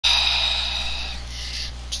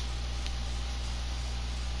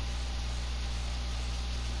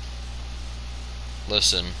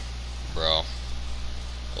Listen, bro.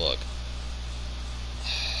 Look.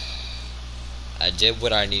 I did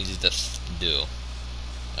what I needed to do.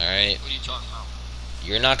 Alright? What are you talking about?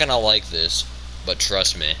 You're not gonna like this, but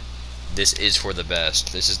trust me. This is for the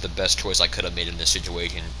best. This is the best choice I could have made in this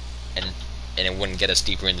situation. And it wouldn't get us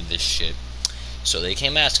deeper into this shit. So they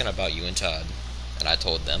came asking about you and Todd. And I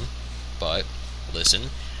told them. But, listen.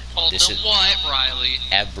 Told this them is what, Riley?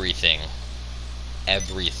 everything.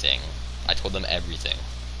 Everything. I told them everything.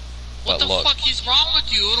 What But the look, fuck is wrong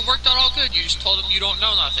with you? It would've worked out all good. You just told them you don't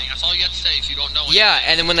know nothing. That's all you have to say is you don't know anything. yeah,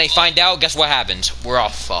 and then when they find out, guess what happens? We're all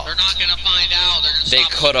fucked. They're not gonna find out. They're gonna They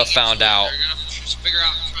stop could have looking found into it. out. They're gonna just try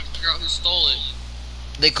to figure out who stole it.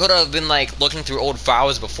 They could have been like looking through old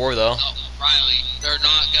files before though. No, Riley, they're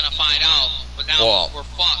not gonna find out. But now we're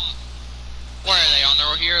fucked. Where are they? On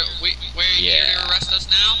their here? Where are you here to arrest us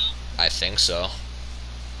now? I think so.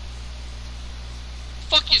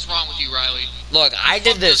 Fuck is wrong with you, Riley? Look, I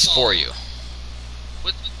did this for you.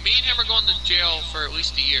 With me and him are going to jail for at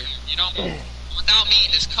least a year. You know, without me,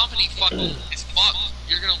 this company fucking is fucked.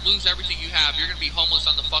 You're gonna lose everything you have. You're gonna be homeless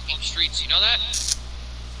on the fucking streets. You know that?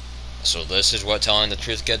 So this is what telling the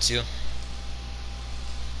truth gets you?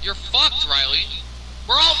 You're fucked, Riley.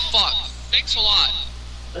 We're all fucked. Thanks a lot.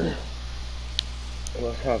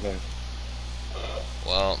 What's happening?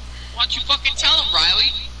 Well, Why don't you fucking tell him,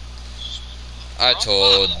 Riley? I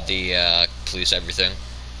told the police everything.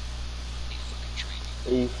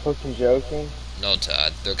 Are you fucking joking? No,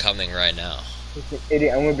 Todd, they're coming right now. Fucking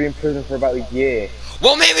idiot, I'm gonna be in prison for about a year.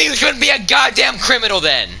 Well, maybe you shouldn't be a goddamn criminal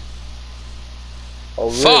then. Oh,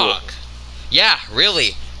 really? Fuck. Yeah,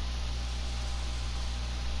 really.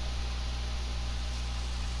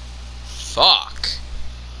 Fuck.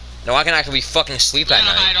 Now I can actually fucking sleep at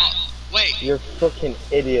night. Wait, You're a fucking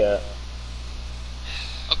idiot.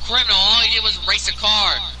 a criminal, all he did was race a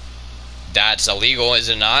car. That's illegal, is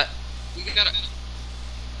it not? We gotta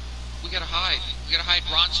hide. We gotta hide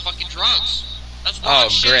Ron's fucking drugs. That's Oh, why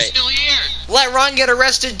shit is great. still here. Let Ron get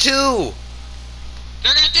arrested too.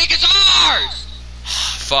 They're gonna think it's ours.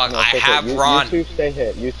 Fuck, No, I fuck it. have you, Ron. You two stay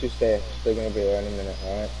here. You two stay. They're gonna be there in a minute,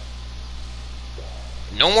 alright?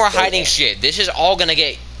 No more hiding shit. This is all gonna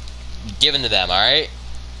get given to them, alright?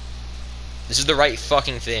 This is the right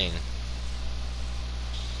fucking thing.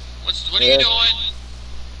 What are you doing?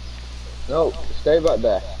 No, stay back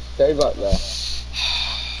there. Stay back there.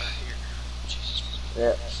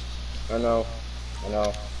 Yeah, I know.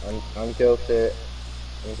 I'm guilty.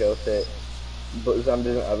 I'm guilty. But Zam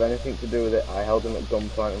didn't have anything to do with it. I held him at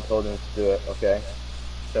gunpoint and told him to do it, okay?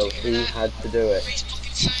 So he had to do it.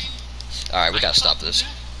 Alright, we gotta stop this.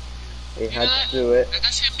 He had to do it.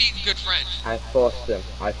 That's him being a good friend. I forced him.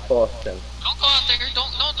 I forced him. Don't go out there. Don't.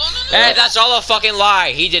 Hey, that's all a fucking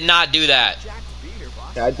lie. He did not do that.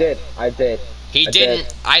 Yeah, I did. He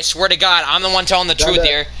didn't. I swear to God, I'm the one telling the truth Xander,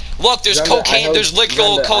 here. Look, there's Xander, cocaine. There's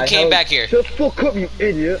literal Xander, cocaine back here. Shut the fuck up, you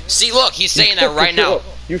idiot. See, look, he's saying You that shut right the now. fuck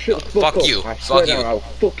up. You shut the fuck Fuck up. you. I Fuck swear you. down, I'll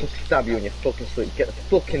fucking stab you in your fucking sleep. Get the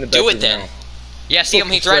fuck in the bed. Do it then. Yeah, see him.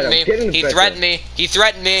 He threatened me. He threatened me. He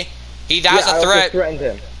threatened me. That was a threat. I threatened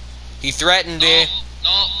him. He threatened me.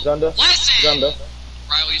 No. Xander. Listen. Xander.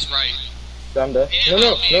 Riley's right. Xander.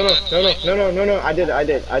 No. I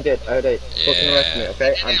did. Fucking arrest me,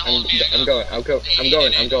 okay? I'm going.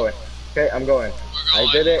 Okay, I'm going.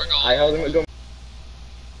 I did it. I held him at gunpoint.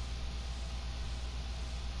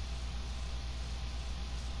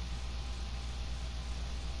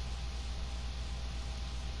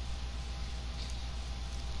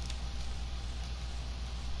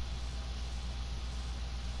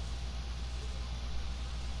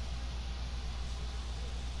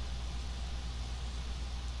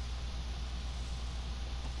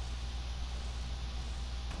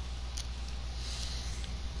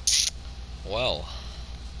 Well,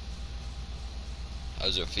 how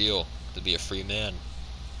does it feel to be a free man?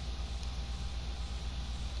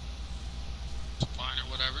 Fine or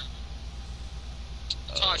whatever.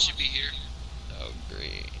 Todd should be here. Oh,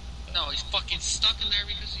 great. No, he's fucking stuck in there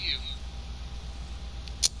because of you.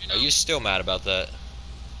 Are you still mad about that?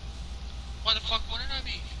 Why the fuck wouldn't I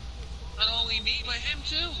be? Not only me, but him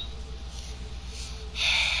too.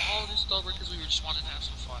 All this over because we were just wanting to have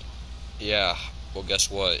some fun. Yeah. Well,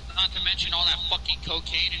 guess what? Not to mention all that fucking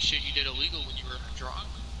cocaine and shit you did illegal when you were drunk.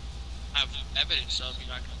 I have evidence of. You're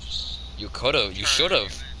not gonna just. You could've. You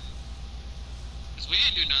should've. Because we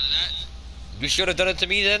didn't do none of that. You should've done it to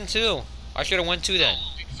me then too. I should've went too then. No,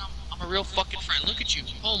 because I'm a real fucking friend. Look at you,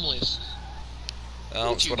 homeless.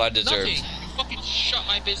 Well, that's what I deserve. Nothing. You fucking shut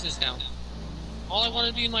my business down. All I wanted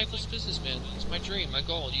to be in life was businessman. It's my dream, my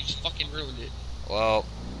goal. You just fucking ruined it. Well,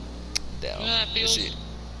 damn. You know how that feels? See.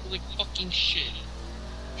 Like fucking shit.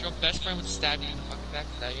 Your best friend would stab you in the fucking back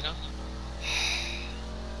for that, you know?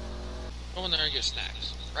 Go in there and get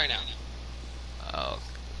snacks. Right now.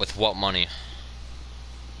 With what money?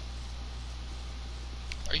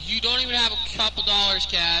 Or you don't even have a couple dollars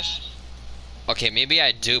cash. Okay, maybe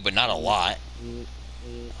I do, but not a lot.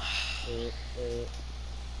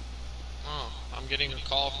 Oh, I'm getting a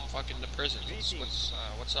call from fucking the prison.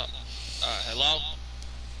 What's up? Hello?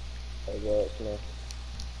 Hey, bro, it's me.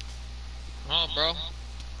 Oh, bro.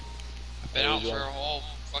 I've been How out you for doing? a whole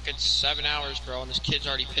fucking 7 hours, bro, and this kid's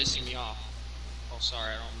already pissing me off. Oh,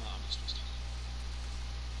 sorry, I don't know. I'm supposed to.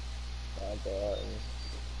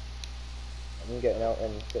 I'm getting out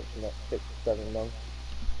in 7 months.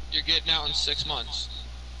 You're getting out in 6 months.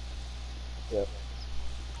 Yep,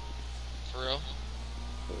 For real?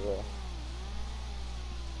 for real.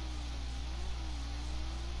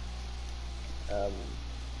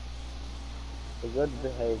 For good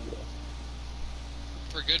behavior.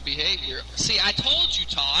 For good behavior. See, I told you,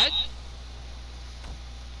 Todd.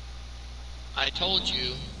 I told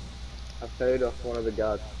you. I paid off one of the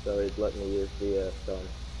guards so he'd let me use the stone.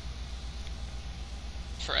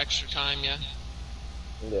 For extra time, yeah?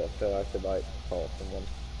 Yeah, so I could like call someone.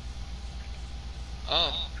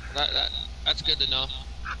 Oh, that's good to know.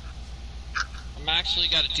 I'm actually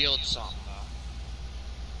got to deal with something,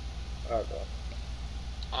 though. Alright, bro.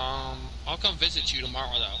 I'll come visit you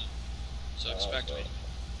tomorrow, though. So expect me.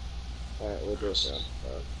 Alright, we'll do it then.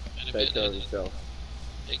 In a Take bit. care of yourself.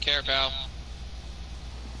 Take care, pal.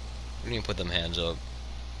 You need to put them hands up.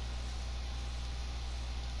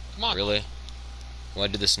 Come on. Really?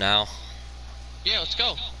 Want to do this now? Yeah, let's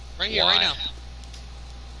go. Right here, Why? right now.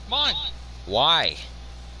 Come on. Why?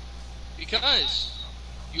 Because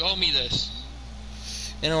you owe me this.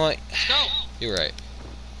 You know what? Let's go. You're right.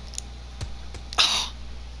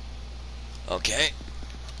 Okay.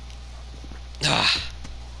 Ah.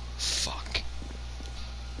 Fuck.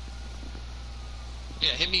 Yeah,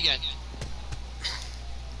 hit me again.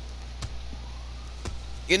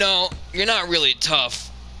 You know, you're not really tough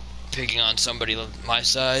picking on somebody my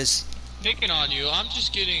size. Picking on you. I'm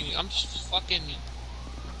just fucking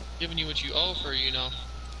giving you what you owe for,